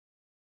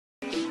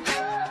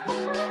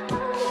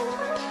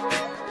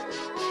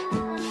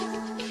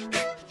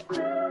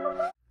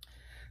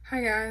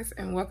guys,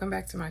 and welcome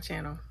back to my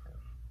channel.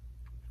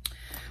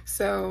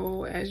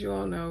 So as you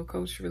all know,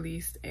 Coach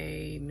released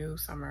a new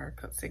summer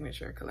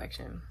signature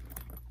collection,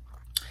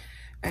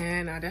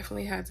 and I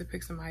definitely had to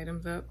pick some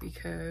items up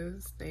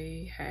because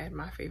they had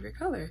my favorite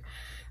color.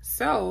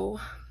 So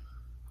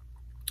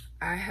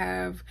I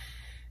have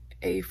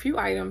a few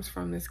items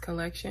from this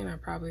collection. I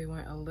probably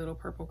went a little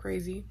purple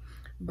crazy,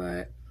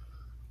 but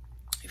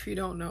if you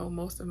don't know,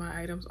 most of my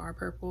items are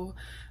purple.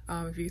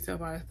 If you can tell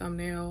by the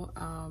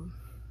thumbnail,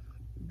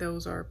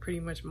 those are pretty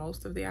much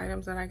most of the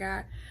items that I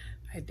got.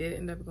 I did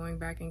end up going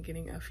back and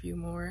getting a few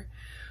more,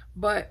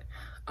 but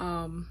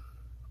I'm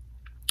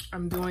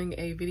doing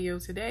a video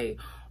today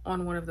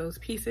on one of those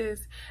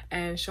pieces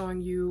and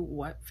showing you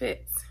what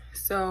fits.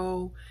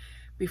 So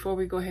before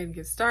we go ahead and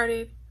get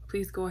started,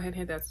 please go ahead and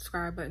hit that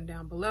subscribe button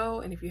down below.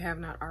 And if you have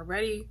not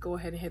already, go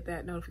ahead and hit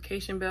that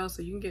notification bell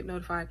so you can get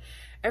notified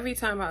every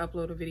time I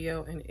upload a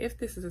video. And if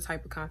this is the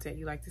type of content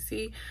you like to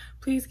see,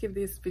 please give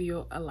this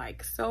video a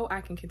like so I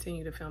can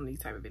continue to film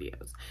these type of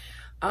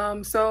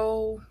videos.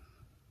 So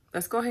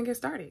let's go ahead and get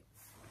started.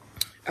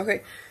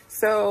 Okay,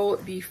 so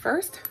the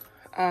first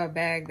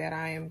bag that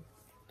I am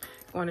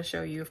going to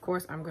show you, of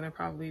course, I'm going to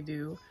probably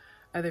do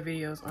other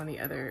videos on the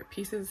other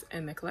pieces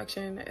in the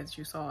collection as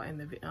you saw in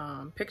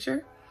the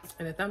picture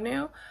in the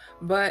thumbnail,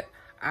 but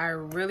I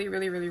really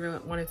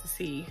wanted to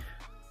see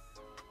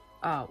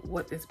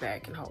what this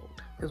bag can hold,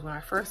 because when I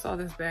first saw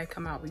this bag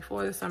come out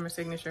before the summer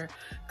signature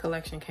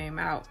collection came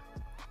out,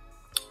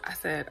 I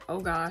said,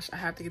 oh gosh, I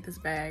have to get this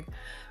bag.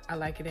 I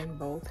like it in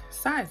both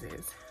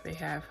sizes. They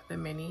have the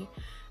mini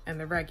and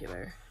the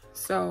regular.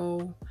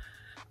 So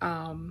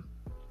I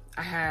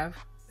have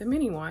the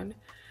mini one,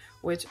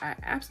 which I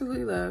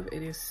absolutely love.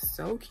 It is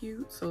so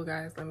cute. So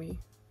guys, let me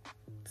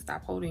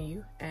stop holding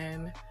you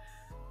and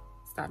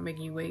stop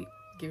making you wait,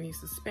 giving you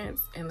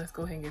suspense, and let's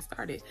go ahead and get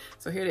started.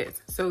 So here it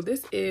is. So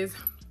this is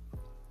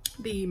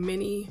the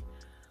mini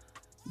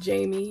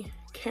Jamie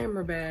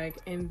camera bag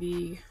in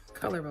the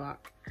color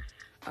block,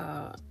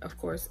 of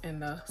course in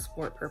the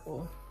sport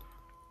purple.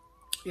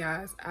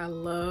 Guys, I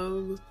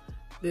love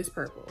this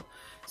purple.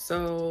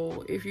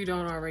 So if you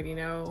don't already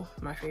know,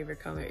 my favorite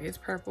color is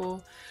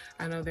purple.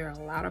 I know there are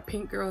a lot of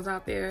pink girls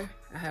out there.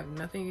 I have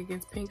nothing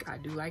against pink. I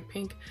do like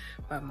pink,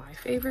 but my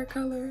favorite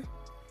color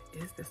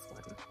is this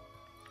one.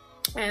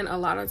 And a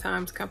lot of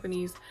times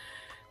companies,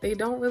 they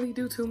don't really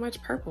do too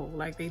much purple.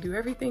 Like they do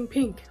everything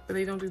pink, but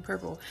they don't do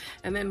purple.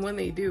 And then when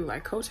they do,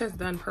 like Coach has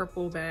done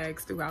purple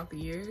bags throughout the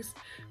years,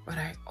 but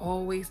I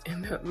always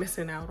end up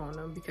missing out on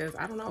them because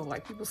I don't know,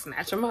 like people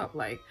snatch them up,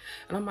 like,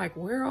 and I'm like,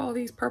 where are all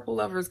these purple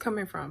lovers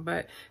coming from?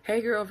 But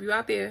hey girl, if you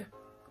out there,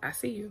 I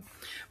see you.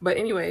 But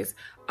anyways,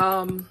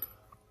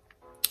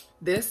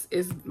 this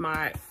is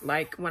my,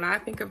 like, when I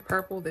think of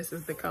purple, this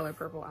is the color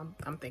purple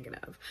I'm thinking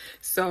of.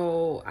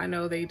 So I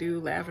know they do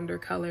lavender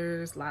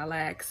colors,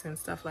 lilacs and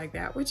stuff like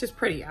that, which is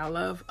pretty. I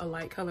love a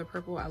light color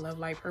purple. I love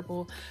light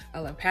purple. I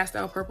love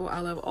pastel purple.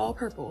 I love all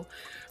purple.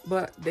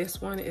 But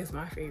this one is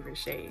my favorite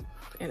shade.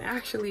 And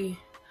actually,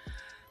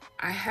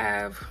 I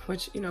have,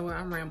 which, you know what,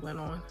 I'm rambling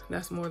on.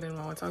 That's more than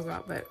what I want to talk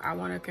about. But I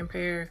want to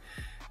compare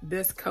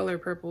this color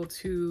purple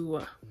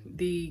to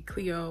the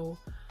Cleo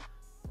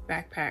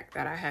backpack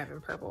that I have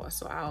in purple.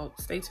 So I'll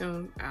stay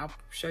tuned. I'll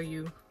show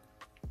you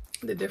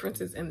the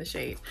differences in the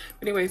shade.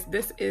 But anyways,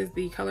 this is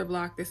the color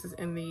block. This is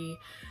in the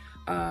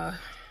I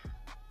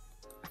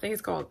think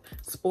it's called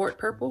sport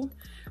purple.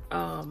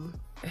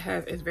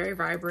 It's very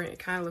vibrant. It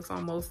kind of looks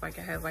almost like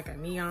it has like a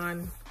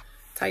neon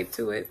type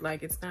to it.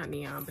 Like it's not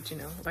neon, but you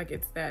know, like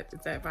it's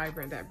that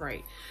vibrant, that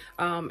bright.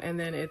 And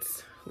then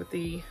it's with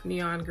the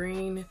neon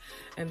green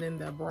and then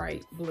the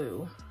bright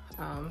blue.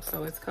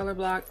 So it's color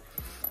block.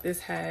 This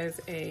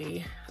has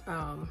a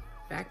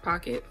back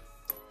pocket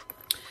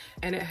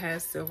and it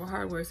has silver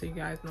hardware, so you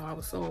guys know I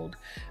was sold.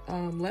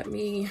 Let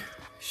me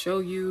show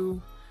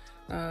you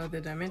the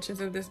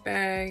dimensions of this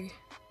bag,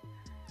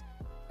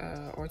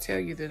 or tell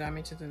you the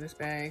dimensions of this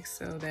bag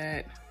so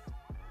that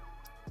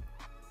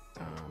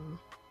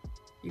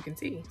you can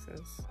see. So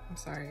I'm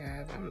sorry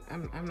guys,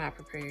 I'm not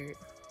prepared.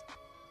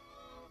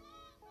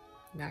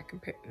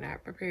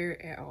 Not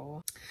prepared at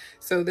all.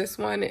 So this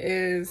one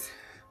is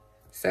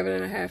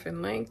 7.5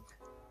 in length,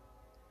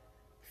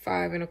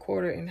 5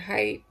 1/4 in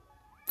height,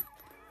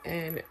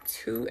 and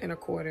 2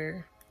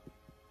 1/4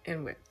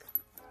 in width.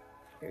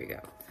 There you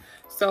go.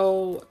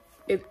 So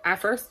at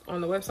first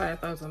on the website I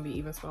thought it was gonna be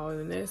even smaller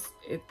than this.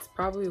 It's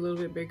probably a little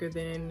bit bigger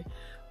than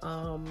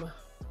I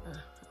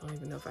don't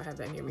even know if I have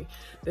that near me,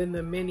 than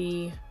the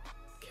mini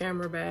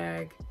camera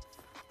bag,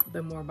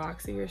 the more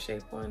boxier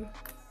shaped one.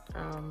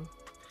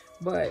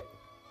 But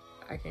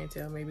I can't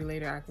tell, maybe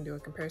later I can do a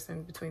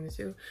comparison between the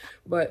two.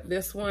 But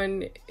this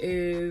one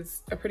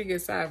is a pretty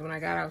good size. When I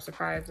got it, I was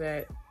surprised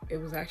that it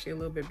was actually a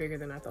little bit bigger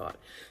than I thought.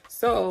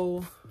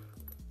 So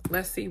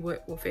let's see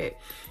what will fit.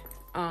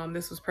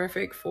 This was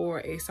perfect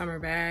for a summer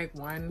bag.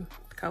 One,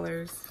 the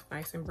colors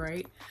nice and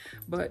bright,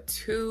 but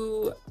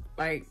two,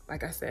 like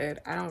I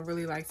said, I don't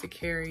really like to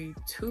carry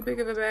too big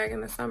of a bag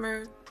in the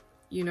summer.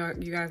 You know,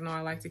 you guys know I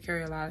like to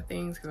carry a lot of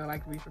things because I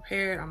like to be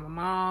prepared. I'm a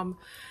mom.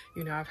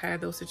 You know, I've had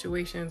those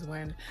situations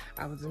when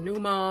I was a new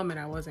mom and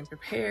I wasn't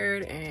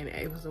prepared, and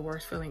it was the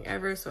worst feeling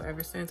ever. So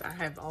ever since, I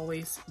have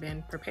always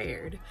been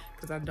prepared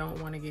because I don't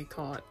want to get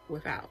caught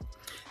without.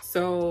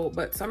 So,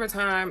 but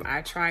summertime,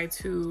 I try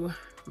to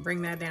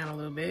bring that down a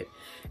little bit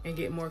and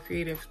get more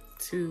creative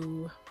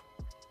to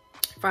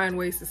find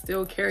ways to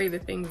still carry the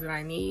things that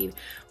I need,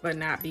 but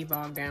not be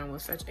bogged down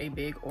with such a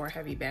big or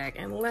heavy bag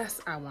unless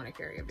I want to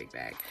carry a big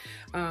bag.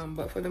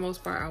 But for the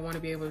most part, I want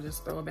to be able to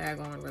just throw a bag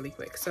on really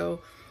quick.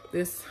 So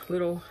this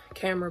little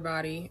camera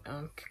body,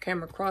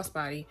 camera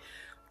crossbody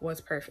was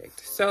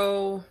perfect.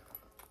 So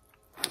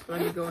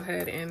let me go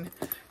ahead and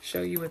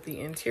show you what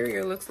the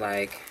interior looks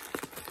like.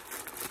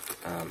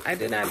 I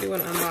did not do an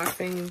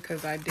unboxing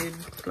because I did,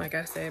 like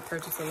I said,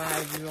 purchase a lot,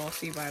 as you all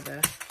see by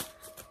the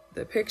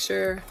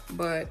picture,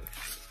 but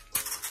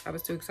I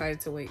was too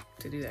excited to wait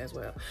to do that as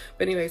well.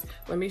 But anyways,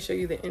 let me show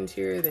you the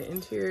interior. The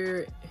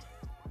interior,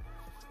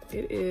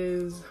 it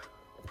is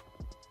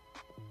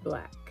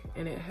black,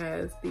 and it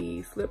has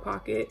the slip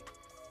pocket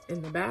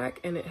in the back,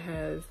 and it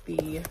has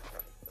the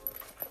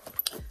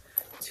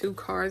 2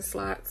 card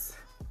slots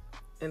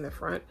in the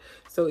front.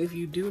 So if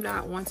you do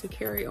not want to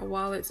carry a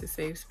wallet to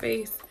save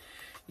space,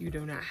 you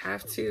do not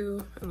have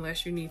to,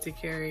 unless you need to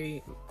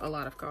carry a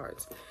lot of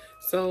cards.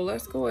 So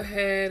let's go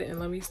ahead and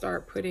let me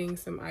start putting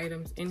some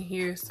items in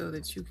here so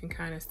that you can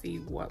kind of see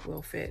what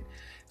will fit.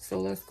 So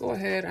let's go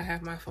ahead. I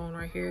have my phone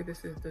right here.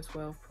 This is the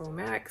 12 Pro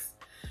Max.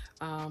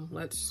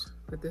 Let's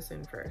put this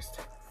in first.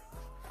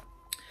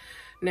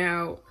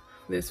 Now,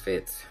 this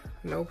fits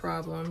no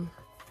problem.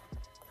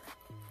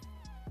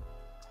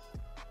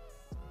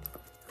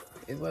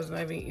 It wasn't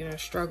even, you know,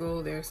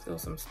 struggle. There's still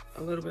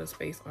a little bit of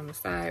space on the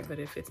side, but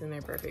it fits in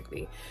there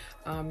perfectly.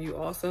 You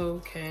also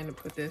can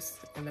put this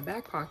in the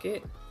back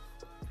pocket.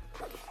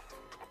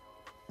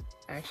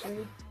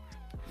 Actually,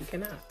 you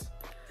cannot.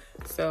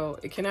 So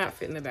it cannot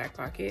fit in the back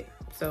pocket.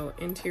 So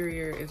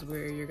interior is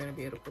where you're going to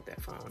be able to put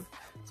that phone.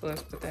 So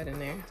let's put that in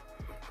there.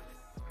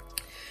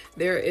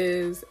 There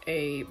is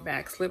a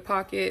back slip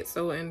pocket.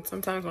 So, and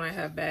sometimes when I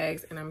have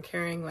bags and I'm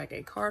carrying like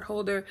a card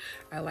holder,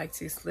 I like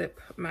to slip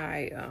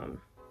my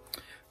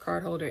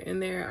card holder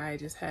in there. I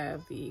just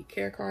have the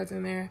care cards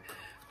in there.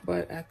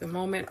 But at the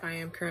moment, I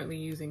am currently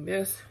using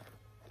this.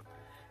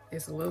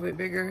 It's a little bit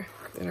bigger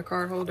than a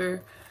card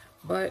holder,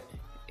 but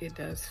it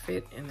does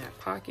fit in that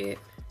pocket.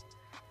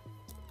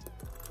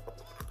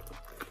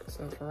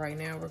 So for right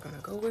now, we're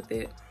gonna go with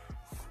it.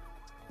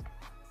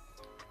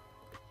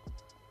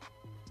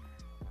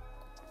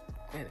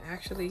 And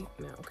actually,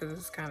 no, because this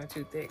is kind of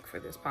too thick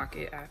for this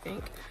pocket, I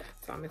think.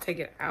 So I'm gonna take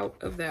it out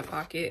of that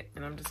pocket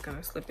and I'm just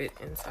gonna slip it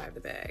inside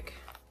the bag.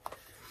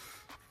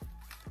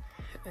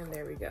 And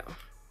there we go.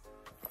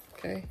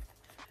 Okay.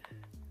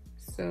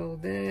 So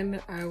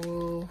then I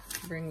will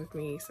bring with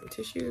me some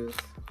tissues.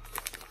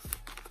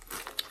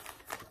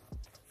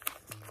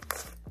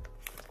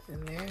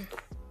 In there.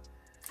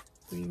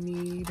 We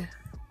need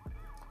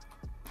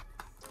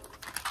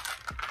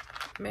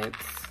mints.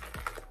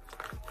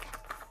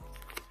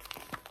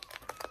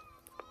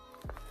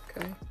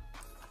 Okay.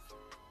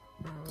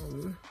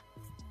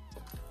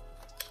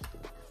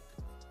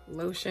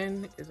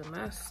 Lotion is a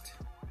must.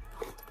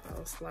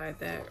 I'll slide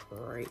that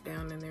right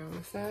down in there on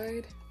the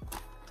side.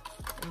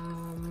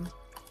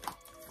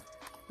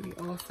 We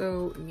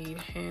also need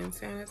hand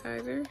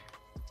sanitizer.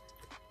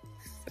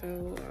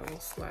 So I will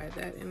slide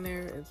that in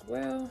there as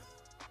well.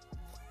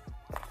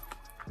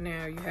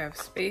 Now you have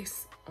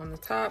space on the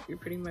top. You're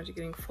pretty much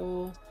getting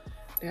full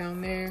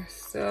down there.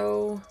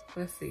 So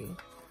let's see.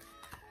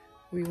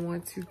 We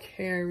want to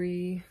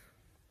carry,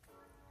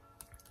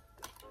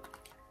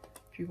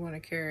 if you want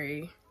to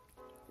carry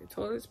your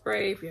toilet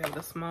spray, if you have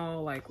the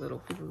small like little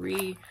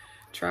Poo-Pourri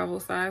travel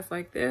size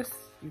like this,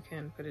 you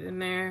can put it in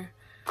there.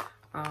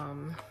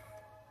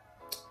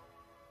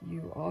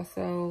 You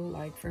also,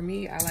 like for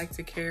me, I like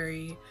to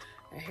carry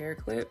a hair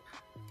clip,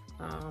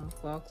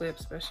 claw clip,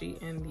 especially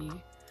in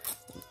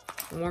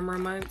the warmer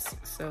months,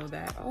 so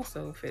that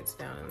also fits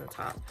down in the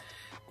top.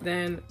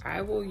 Then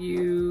I will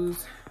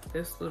use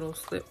this little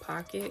slip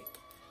pocket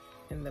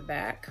in the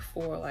back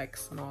for like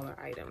smaller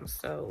items.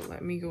 So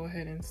let me go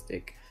ahead and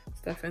stick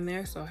stuff in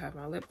there. So I have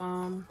my lip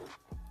balm.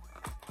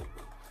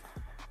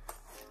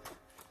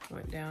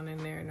 Went down in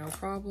there, no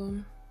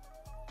problem.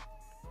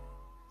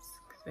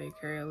 They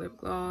carry a lip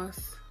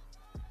gloss,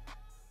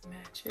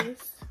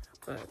 matches,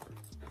 but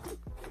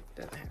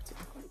doesn't have to.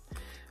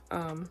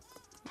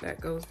 That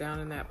goes down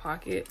in that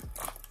pocket.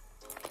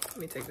 Let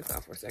me take this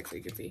off for a sec so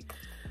you can see.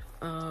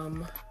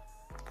 Where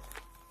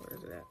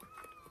is it at?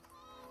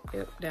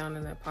 Yep, down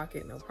in that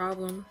pocket, no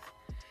problem.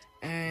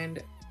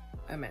 And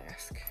a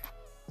mask.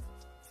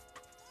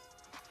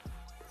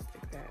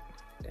 Stick that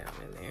down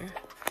in there.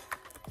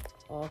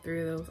 All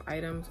 3 of those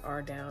items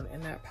are down in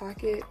that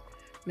pocket.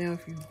 Now,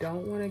 if you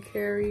don't want to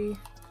carry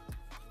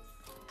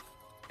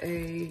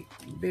a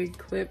big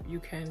clip, you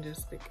can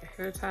just stick a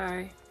hair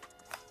tie.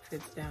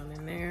 Fits down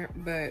in there,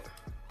 but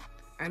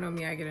I know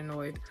me, I get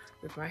annoyed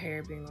with my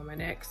hair being on my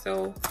neck.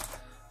 So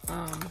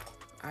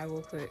I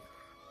will put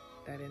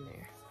that in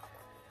there.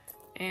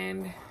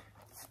 And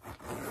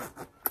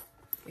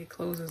it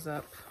closes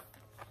up,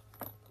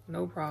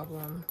 no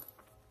problem.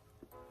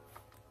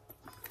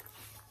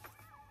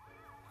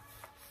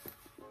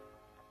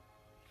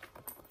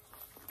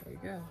 There you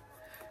go.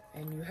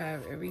 And you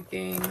have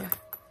everything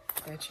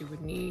that you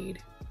would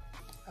need.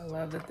 I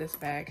love that this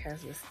bag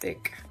has this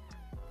thick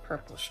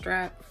purple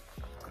strap.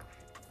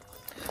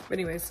 But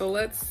anyway, so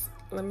let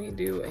me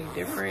do a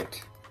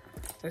different,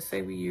 let's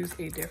say we use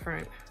a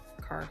different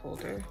card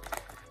holder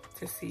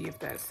to see if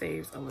that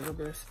saves a little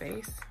bit of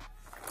space.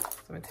 So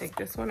I'm gonna take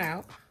this one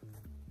out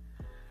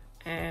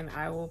and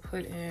I will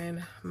put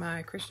in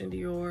my Christian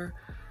Dior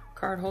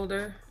card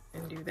holder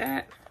and do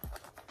that.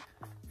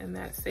 And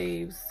that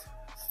saves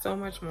so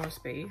much more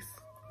space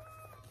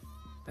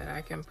that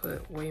I can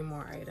put way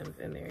more items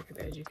in there, because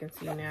as you can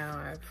see now,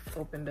 I've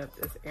opened up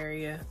this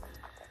area.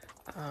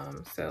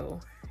 So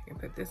you can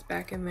put this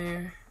back in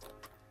there,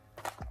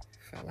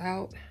 fell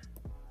out.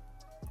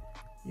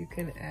 You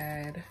can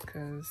add,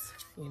 because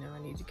you know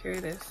I need to carry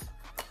this,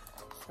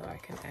 so I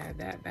can add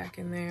that back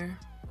in there.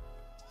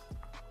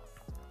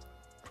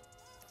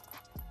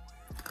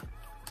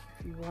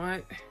 If you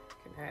want,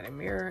 you can add a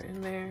mirror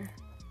in there.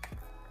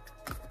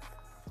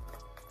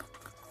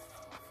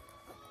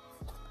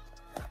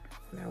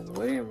 And I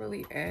wouldn't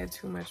really add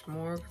too much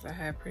more because I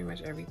have pretty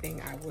much everything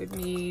I would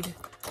need,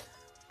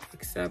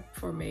 except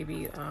for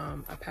maybe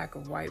a pack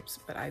of wipes,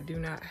 but I do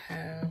not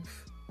have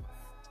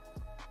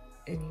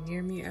any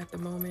near me at the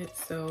moment.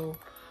 So,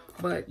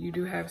 but you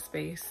do have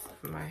space.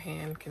 My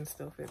hand can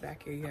still fit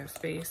back here. You have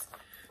space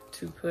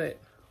to put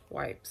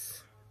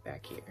wipes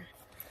back here.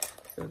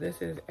 So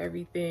this is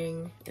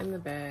everything in the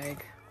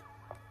bag.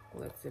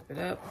 Let's zip it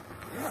up.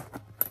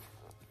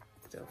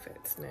 Still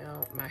fits.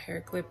 Now my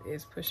hair clip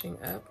is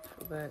pushing up,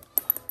 but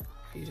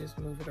if you just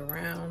move it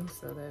around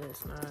so that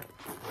it's not,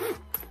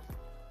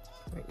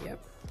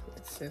 yep,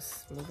 let's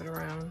just move it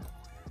around,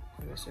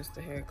 and it's just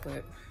the hair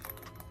clip,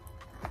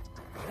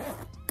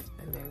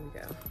 and there we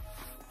go.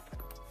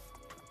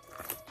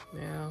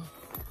 Now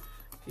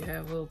if you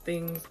have little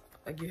things,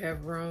 like you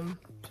have room,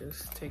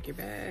 just take your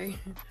bag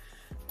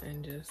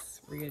and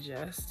just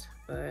readjust.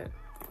 But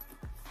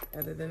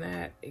other than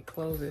that, it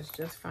closes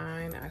just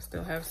fine. I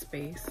still have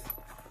space.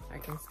 I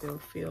can still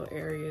feel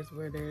areas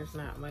where there's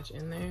not much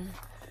in there.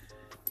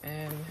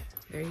 And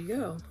there you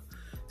go.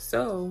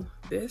 So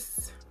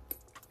this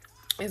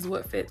is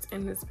what fits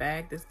in this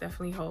bag. This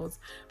definitely holds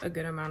a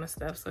good amount of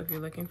stuff. So if you're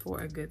looking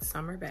for a good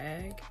summer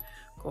bag,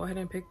 go ahead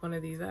and pick one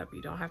of these up.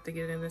 You don't have to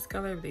get it in this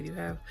color. They do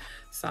have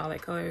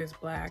solid colors: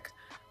 black,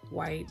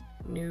 white,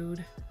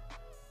 nude,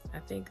 I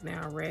think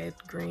now red,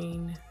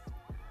 green,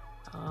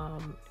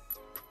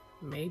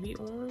 maybe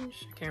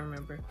orange, I can't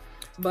remember.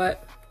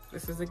 But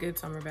this is a good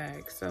summer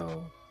bag,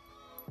 so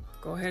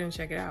go ahead and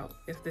check it out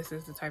if this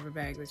is the type of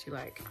bag that you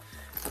like.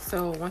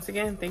 So once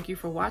again, thank you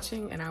for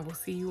watching, and I will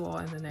see you all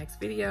in the next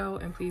video.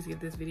 And please give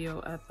this video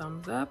a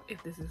thumbs up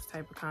if this is the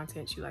type of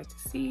content you like to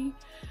see,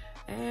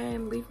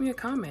 and leave me a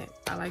comment.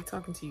 I like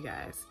talking to you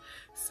guys.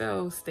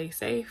 So stay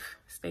safe,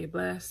 stay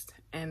blessed,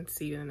 and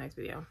see you in the next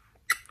video.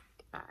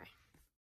 Bye.